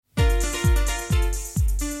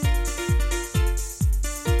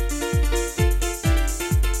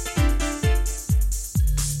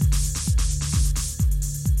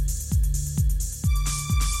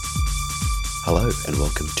Hello and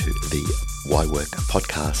welcome to the Why Work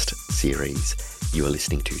podcast series. You are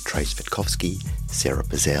listening to Trace Vitkovsky, Sarah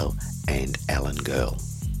Bazell and Alan Girl.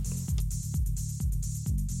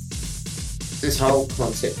 This whole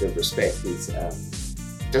concept of respect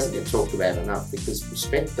doesn't get talked about enough because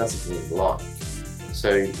respect doesn't mean like.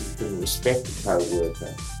 So you can respect a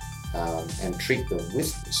co-worker and treat them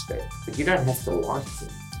with respect, but you don't have to like them.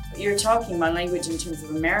 You're talking my language in terms of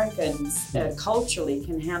Americans culturally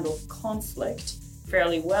can handle conflict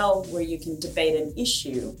fairly well, where you can debate an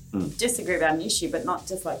issue, disagree about an issue, but not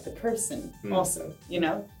dislike the person also,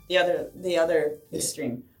 the other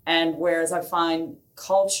extreme. And whereas I find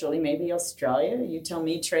culturally, maybe Australia, you tell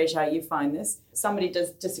me, Tej, how you find this, somebody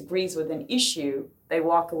disagrees with an issue, they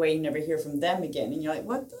walk away, you never hear from them again, and you're like,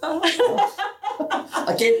 what the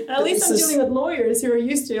Again, at least I'm dealing with lawyers who are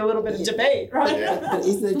used to a little bit of debate, right? Yeah. But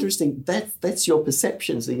isn't it interesting? That's your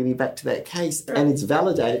perception. So you're getting back to that case, and it's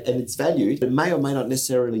validated and it's valued. It may or may not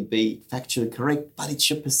necessarily be factually correct, but it's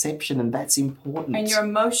your perception, and that's important. And your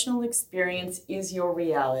emotional experience is your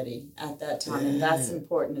reality at that time, and that's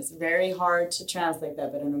important. It's very hard to translate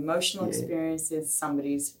that, but an emotional experience is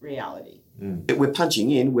somebody's reality. We're punching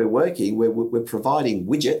in, we're working, we're providing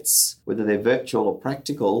widgets, whether they're virtual or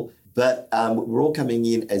practical, but we're all coming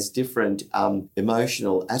in as different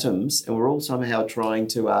emotional atoms, and we're all somehow trying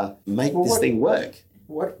to make this thing work.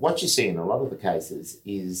 What you see in a lot of the cases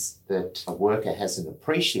is that a worker hasn't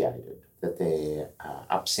appreciated that they're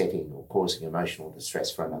upsetting or causing emotional distress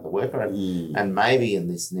for another worker. And maybe in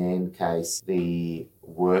this NAN case, the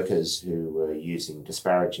workers who were using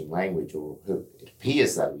disparaging language, or who it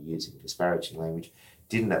appears they were using disparaging language,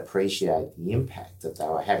 didn't appreciate the impact that they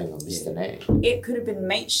were having on Mr. Nan. It could have been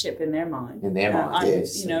mateship in their mind. In their mind,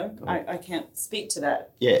 yes. I can't speak to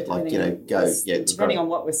that. Yeah, depending on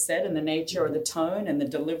what was said and the nature or the tone and the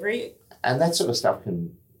delivery. And that sort of stuff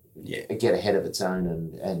can get ahead of its own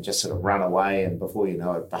and just sort of run away, and before you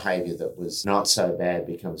know it, behaviour that was not so bad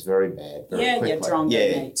becomes very bad very quickly.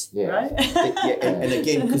 Right? And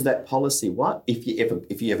again, because that policy,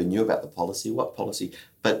 if you ever knew about the policy, what policy?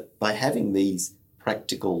 But by having these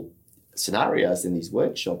practical scenarios in these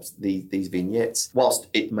workshops, these vignettes, whilst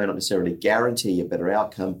it may not necessarily guarantee a better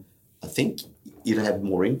outcome, I think you'd have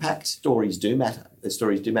more impact. Stories do matter. The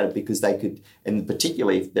stories do matter because they could, and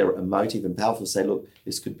particularly if they're emotive and powerful, say, look,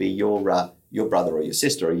 this could be your brother or your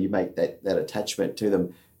sister, or you make that attachment to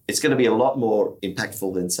them. It's going to be a lot more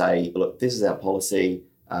impactful than say, look, this is our policy,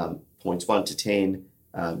 points 1 to 10,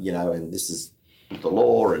 and this is the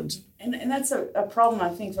law. And that's a problem, I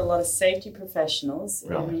think, for a lot of safety professionals.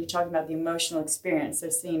 Right. When you're talking about the emotional experience, they're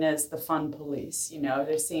seen as the fun police,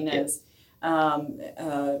 they're seen as,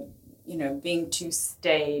 being too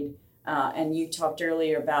staid. And you talked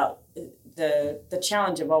earlier about the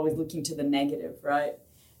challenge of always looking to the negative, right?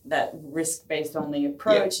 That risk-based only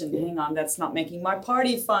approach hang on, that's not making my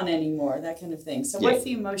party fun anymore, that kind of thing. So what's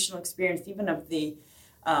the emotional experience, even of the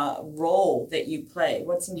role that you play?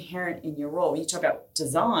 What's inherent in your role? When you talk about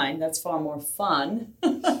design, that's far more fun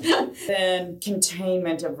than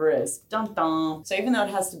containment of risk. Dun, dun. So even though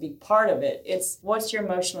it has to be part of it, it's what's your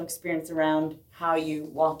emotional experience around how you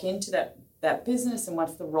walk into that business, and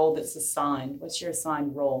what's the role that's assigned? What's your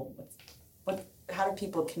assigned role? How do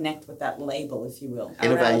people connect with that label, if you will?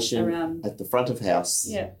 Innovation around at the front of house.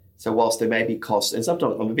 Yeah. So whilst there may be costs, and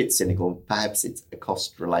sometimes I'm a bit cynical, perhaps it's a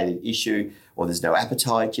cost-related issue, or there's no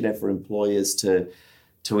appetite, for employers to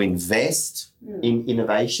invest in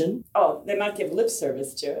innovation. Oh, they might give lip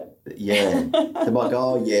service to it. Yeah. They might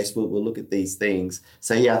go, oh, yes, we'll look at these things.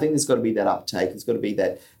 So, I think there's got to be that uptake. There's got to be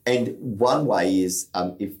that. And one way is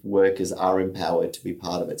if workers are empowered to be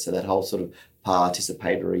part of it. So that whole sort of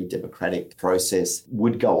participatory democratic process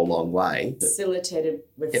would go a long way. Facilitated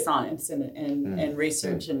with science and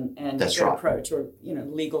research and That's good right. approach, or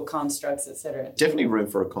legal constructs, etc. Definitely room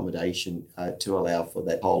for accommodation to allow for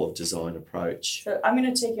that whole of design approach. So I'm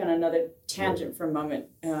going to take you on another tangent for a moment.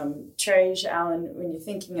 Tej, Alan, when you're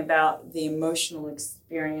thinking about the emotional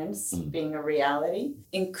experience being a reality,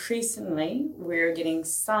 increasingly we're getting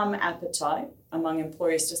some appetite among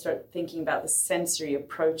employers to start thinking about the sensory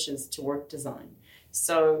approaches to work design.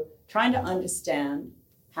 So trying to understand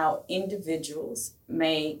how individuals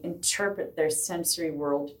may interpret their sensory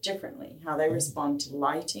world differently, how they respond to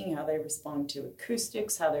lighting, how they respond to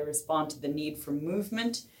acoustics, how they respond to the need for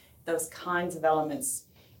movement, those kinds of elements.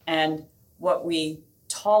 And what we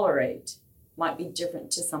tolerate might be different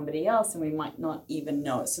to somebody else, and we might not even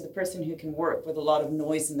know it. So the person who can work with a lot of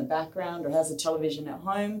noise in the background or has a television at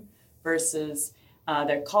home versus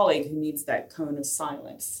their colleague who needs that cone of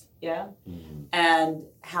silence. Yeah. And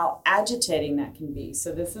how agitating that can be.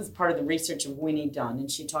 So this is part of the research of Winnie Dunn,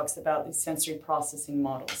 and she talks about these sensory processing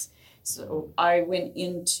models. So I went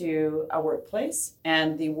into a workplace,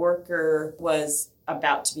 and the worker was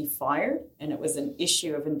about to be fired, and it was an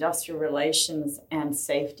issue of industrial relations and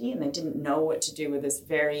safety, and they didn't know what to do with this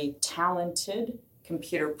very talented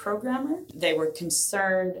computer programmer. They were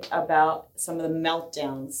concerned about some of the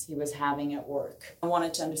meltdowns he was having at work. I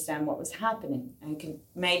wanted to understand what was happening, and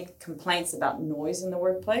made complaints about noise in the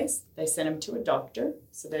workplace. They sent him to a doctor,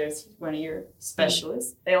 so there's one of your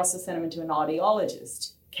specialists. They also sent him into an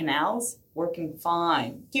audiologist. Canals, working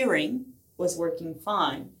fine. Hearing was working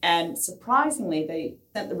fine. And surprisingly, they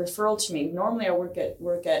sent the referral to me. Normally I work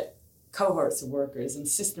at cohorts of workers and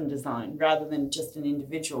system design rather than just an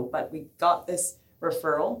individual, but we got this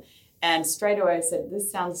referral, and straight away I said,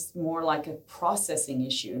 this sounds more like a processing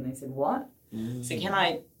issue. And they said, what?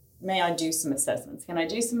 So may I do some assessments? Can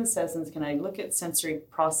I look at sensory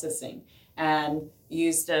processing? And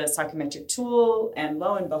used a psychometric tool, and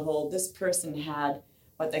lo and behold, this person had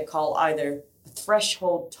what they call either a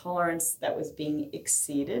threshold tolerance that was being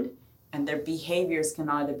exceeded, and their behaviors can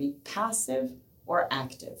either be passive or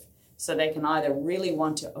active. So they can either really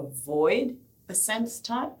want to avoid a sense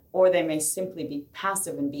type, or they may simply be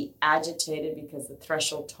passive and be agitated because the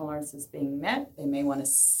threshold tolerance is being met. They may want to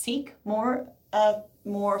seek more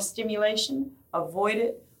stimulation, avoid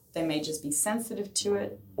it. They may just be sensitive to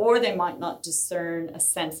it, or they might not discern a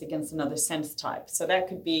sense against another sense type. So that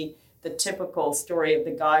could be the typical story of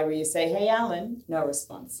the guy where you say, hey, Alan, no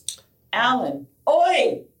response. Alan,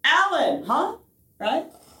 oi, Alan, huh? Right?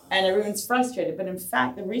 And everyone's frustrated. But in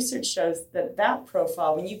fact, the research shows that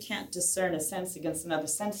profile, when you can't discern a sense against another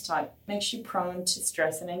sense type, makes you prone to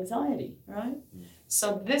stress and anxiety, right?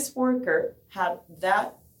 So this worker had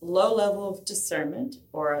that low level of discernment,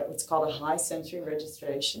 or what's called a high sensory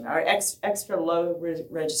registration, or extra low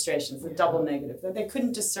registrations, a double negative. That they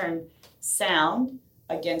couldn't discern sound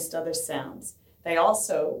against other sounds. They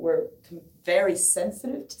also were very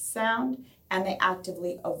sensitive to sound, and they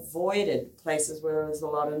actively avoided places where there was a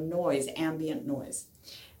lot of noise, ambient noise.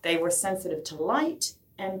 They were sensitive to light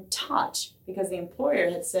and touch, because the employer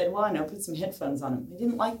had said, well, I know, put some headphones on him. They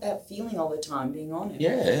didn't like that feeling all the time being on him.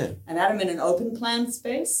 Yeah. And had him in an open plan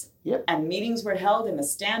space. Yep. And meetings were held in a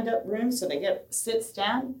stand-up room, so they get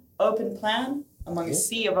sit-stand, open plan, among a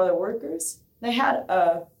sea of other workers. They had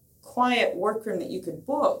a quiet workroom that you could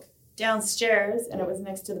book downstairs, and it was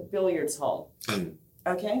next to the billiards hall.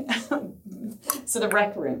 Okay? So the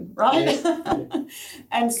rec room, right? Yeah.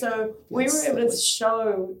 And so we were able to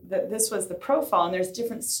show that this was the profile, and there's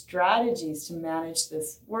different strategies to manage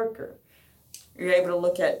this worker. You're able to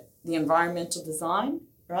look at the environmental design,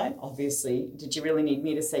 right? Obviously, did you really need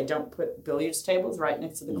me to say don't put billiards tables right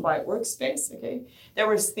next to the quiet workspace? Okay. There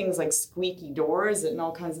was things like squeaky doors and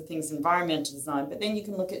all kinds of things, environmental design. But then you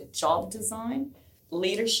can look at job design,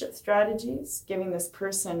 leadership strategies, giving this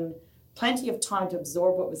person plenty of time to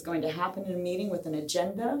absorb what was going to happen in a meeting with an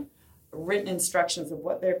agenda, written instructions of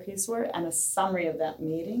what their piece were, and a summary of that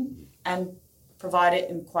meeting, and provide it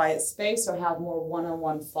in quiet space or have more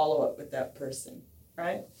one-on-one follow-up with that person,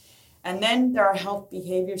 right? And then there are health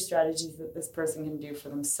behavior strategies that this person can do for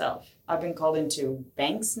themselves. I've been called into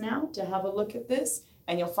banks now to have a look at this,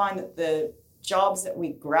 and you'll find that the jobs that we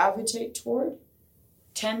gravitate toward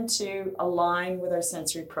tend to align with our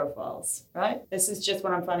sensory profiles, right? This is just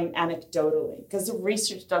what I'm finding anecdotally, because the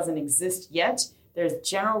research doesn't exist yet. There's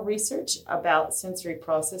general research about sensory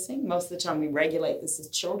processing. Most of the time we regulate this as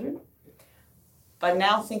children. But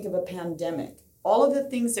now think of a pandemic. All of the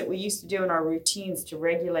things that we used to do in our routines to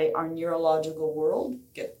regulate our neurological world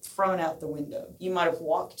get thrown out the window. You might have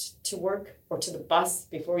walked to work or to the bus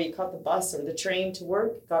before you caught the bus or the train to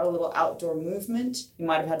work, got a little outdoor movement. You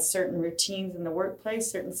might have had certain routines in the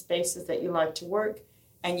workplace, certain spaces that you like to work,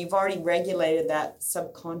 and you've already regulated that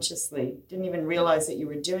subconsciously. Didn't even realize that you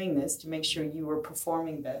were doing this to make sure you were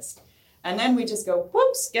performing best. And then we just go,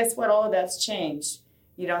 whoops, guess what? All of that's changed.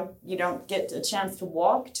 You don't get a chance to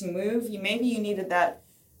walk, to move. Maybe you needed that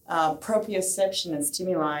proprioception and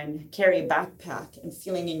stimuli and carry a backpack and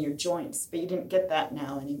feeling in your joints, but you didn't get that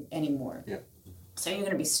now anymore. Yeah. So you're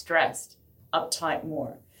going to be stressed, uptight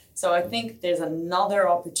more. So I think there's another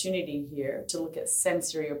opportunity here to look at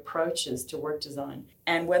sensory approaches to work design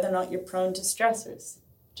and whether or not you're prone to stressors.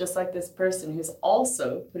 Just like this person who's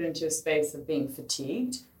also put into a space of being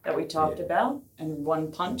fatigued that we talked about, and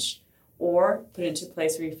one punch, or put into a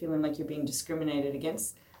place where you're feeling like you're being discriminated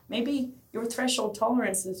against. Maybe your threshold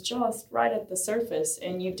tolerance is just right at the surface,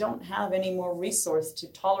 and you don't have any more resource to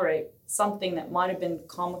tolerate something that might have been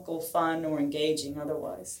comical, fun, or engaging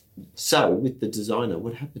otherwise. So with the designer,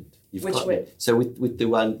 what happened? Which way? So with the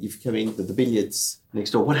one you've come in, the billiards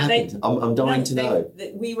next door, what happened? I'm dying to know.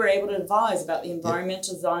 We were able to advise about the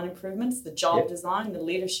environmental design improvements, the job design, the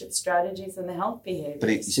leadership strategies, and the health behaviours. But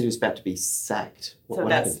you said he was about to be sacked. What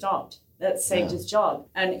that happened? Stopped. That saved his job.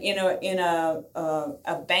 And in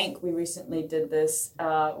a bank, we recently did this,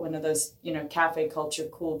 one of those, cafe culture,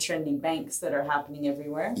 cool, trending banks that are happening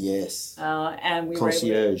everywhere. Yes. And we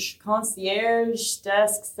concierge. Concierge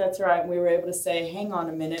desks, that's right. We were able to say, hang on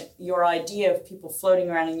a minute, your idea of people floating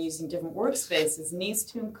around and using different workspaces needs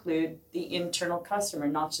to include the internal customer,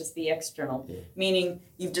 not just the external. Yeah. Meaning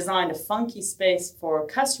you've designed a funky space for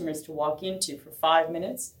customers to walk into for 5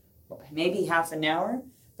 minutes, or maybe half an hour,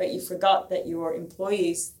 but you forgot that your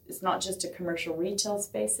employees, it's not just a commercial retail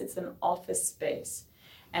space, it's an office space.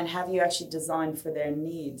 And have you actually designed for their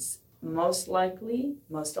needs? Most likely,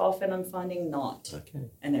 most often I'm finding not. Okay.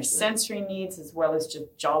 And their sensory needs as well as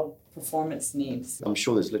just job performance needs. I'm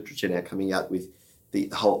sure there's literature now coming out with the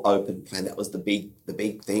whole open plan. That was the big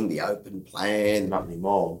thing, the open plan. Not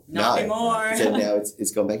anymore. Not anymore. So now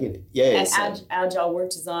it's gone back in. Yeah. And agile work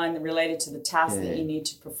design related to the tasks that you need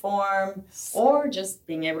to perform, or just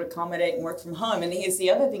being able to accommodate and work from home. And here's the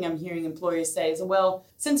other thing I'm hearing employers say is, well,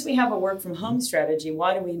 since we have a work from home strategy,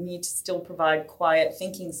 why do we need to still provide quiet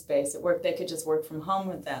thinking space at work? They could just work from home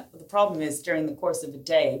with that. But the problem is during the course of a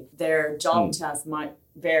day, their job tasks might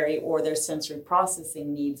vary, or their sensory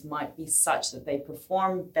processing needs might be such that they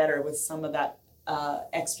perform better with some of that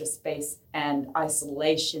extra space and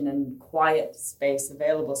isolation and quiet space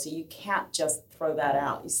available. So you can't just throw that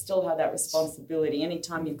out. You still have that responsibility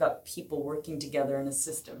anytime you've got people working together in a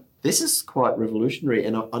system. This is quite revolutionary,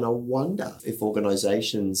 and I wonder if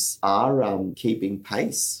organisations are keeping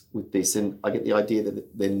pace with this, and I get the idea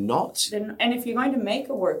that they're not. And if you're going to make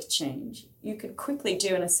a work change, you could quickly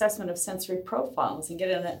do an assessment of sensory profiles and get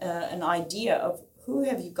an idea of who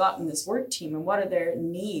have you got in this work team and what are their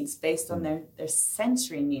needs based on their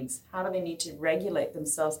sensory needs. How do they need to regulate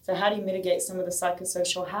themselves? So how do you mitigate some of the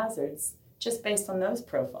psychosocial hazards just based on those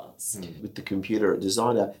profiles? With the computer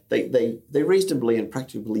designer, they reasonably and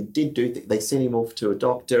practically did do they sent him off to a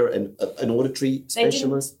doctor and an auditory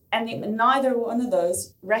specialist. And neither one of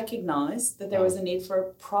those recognized that there was a need for a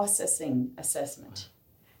processing assessment.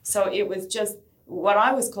 So it was just, what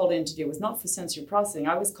I was called in to do was not for sensory processing.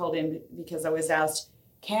 I was called in because I was asked,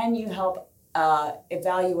 can you help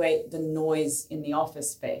evaluate the noise in the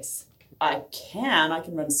office space? I can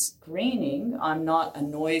run screening. I'm not a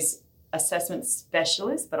noise assessment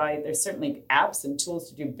specialist, but there's certainly apps and tools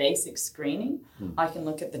to do basic screening. I can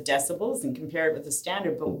look at the decibels and compare it with the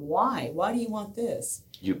standard, but why? Why do you want this?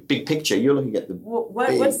 Your big picture, you're looking at the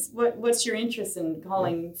what's your interest in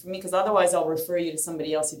calling for me? Because otherwise I'll refer you to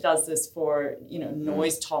somebody else who does this for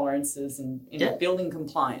noise tolerances and building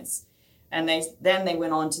compliance. And they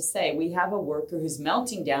went on to say, we have a worker who's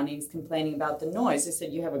melting down and he's complaining about the noise. They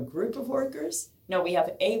said, you have a group of workers? No, we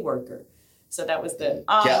have a worker. So that was the,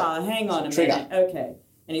 hang on a minute. Okay.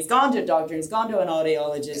 And he's gone to a doctor, he's gone to an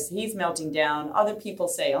audiologist, he's melting down. Other people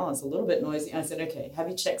say, it's a little bit noisy. And I said, okay, have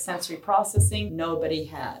you checked sensory processing? Nobody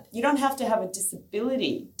had. You don't have to have a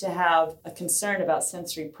disability to have a concern about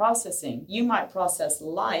sensory processing. You might process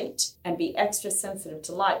light and be extra sensitive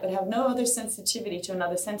to light, but have no other sensitivity to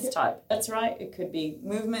another sense type. That's right. It could be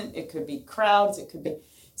movement, it could be crowds, it could be...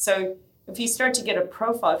 So if you start to get a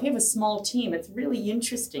profile, if you have a small team, it's really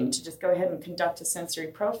interesting to just go ahead and conduct a sensory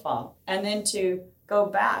profile and then to go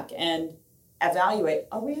back and evaluate,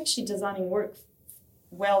 are we actually designing work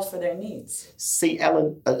well for their needs? See,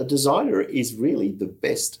 Alan, a designer is really the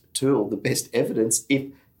best tool, the best evidence. If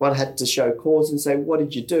one had to show cause and say, what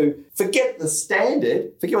did you do? Forget the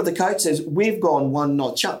standard, forget what the code says, we've gone one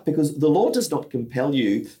notch up, because the law does not compel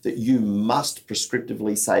you that you must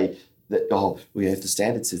prescriptively say that, we have the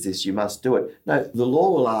standard says this, you must do it. No, the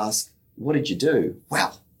law will ask, what did you do?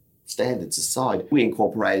 Well, standards aside, we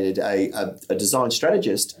incorporated a design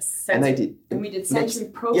strategist, and they did. And we did sensory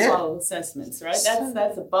profile assessments, right?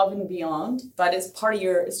 That's above and beyond, but it's part of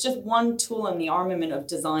it's just one tool in the armament of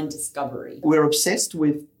design discovery. We're obsessed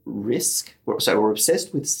with risk. We're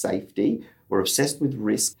obsessed with safety. We're obsessed with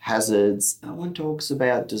risk, hazards. No one talks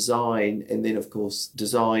about design, and then, of course,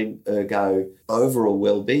 design, ergo, overall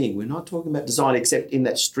well-being. We're not talking about design except in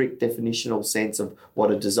that strict definitional sense of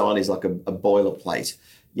what a design is, like a boilerplate,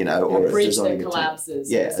 or a bridge that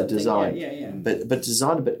collapses. A design.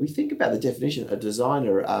 But we think about the definition. A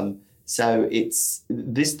designer So it's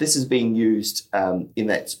this is being used in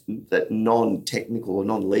that non-technical or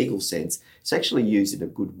non-legal sense. It's actually used in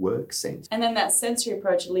a good work sense. And then that sensory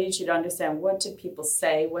approach leads you to understand, what did people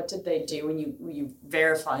say, what did they do, when you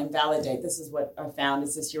verify and validate, this is what I found,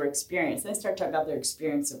 is this your experience? They start talking about their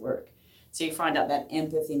experience at work. So you find out that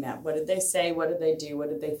empathy map. What did they say? What did they do? What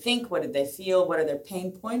did they think? What did they feel? What are their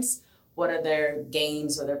pain points? What are their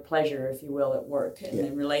gains or their pleasure, if you will, at work, and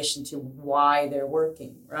in relation to why they're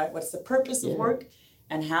working, right? What's the purpose of work,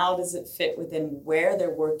 and how does it fit within where they're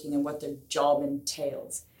working and what their job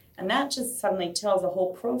entails? And that just suddenly tells a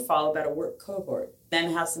whole profile about a work cohort.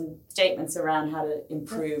 Then have some statements around how to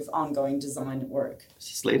improve ongoing design at work.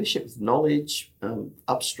 It's leadership with knowledge,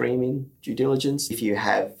 upstreaming, due diligence. If you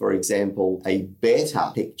have, for example, a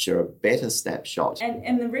better picture, a better snapshot.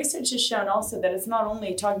 And the research has shown also that it's not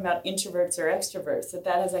only talking about introverts or extroverts, that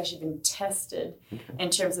has actually been tested in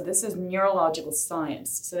terms of, this is neurological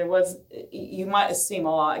science. So there was, you might assume,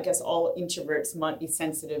 I guess all introverts might be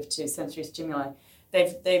sensitive to sensory stimuli.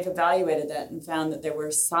 They've evaluated that and found that there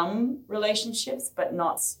were some relationships, but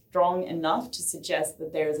not strong enough to suggest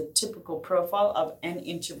that there is a typical profile of an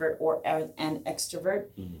introvert or an extrovert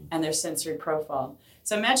and their sensory profile.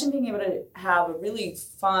 So imagine being able to have a really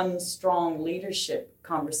fun, strong leadership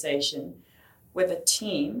conversation with a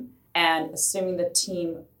team, and assuming the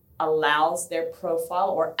team allows their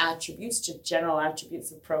profile or attributes, just general attributes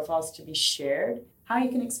of profiles, to be shared. How you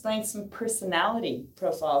can explain some personality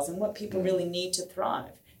profiles and what people really need to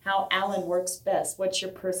thrive. How Alan works best. What's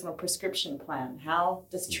your personal prescription plan? How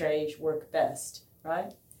does Trey work best,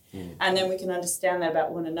 right? And then we can understand that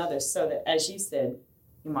about one another, so that, as you said,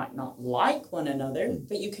 you might not like one another,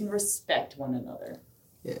 but you can respect one another.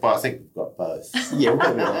 Yeah. Well, I think we've got both.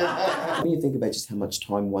 When you think about just how much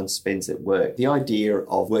time one spends at work, the idea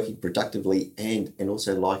of working productively and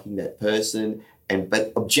also liking that person,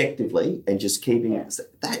 but objectively, and just keeping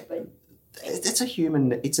that's a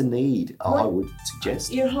human, it's a need, I would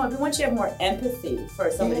suggest. Once you have more empathy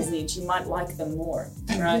for somebody's needs, you might like them more,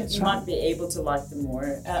 right? You might be able to like them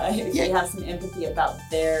more if you have some empathy about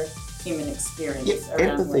their human experience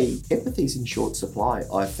around work. Empathy's in short supply,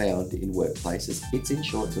 I've found, in workplaces. It's in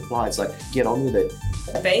short supply. It's like, get on with it.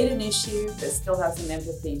 Debate an issue, but still have some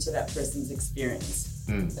empathy to that person's experience.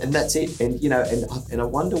 And that's it. And and I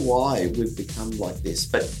wonder why we've become like this.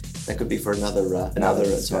 But that could be for another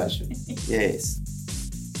discussion. Yes.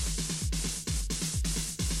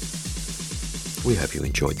 We hope you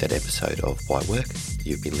enjoyed that episode of Why Work.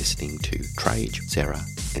 You've been listening to Trage, Sarah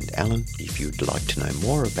and Alan. If you'd like to know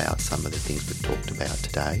more about some of the things we've talked about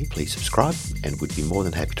today, please subscribe, and we'd be more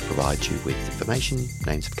than happy to provide you with information,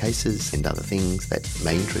 names of cases and other things that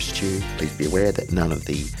may interest you. Please be aware that none of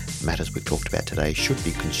the matters we've talked about today should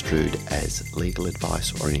be construed as legal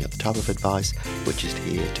advice or any other type of advice. We're just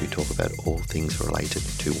here to talk about all things related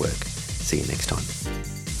to work. See you next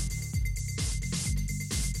time.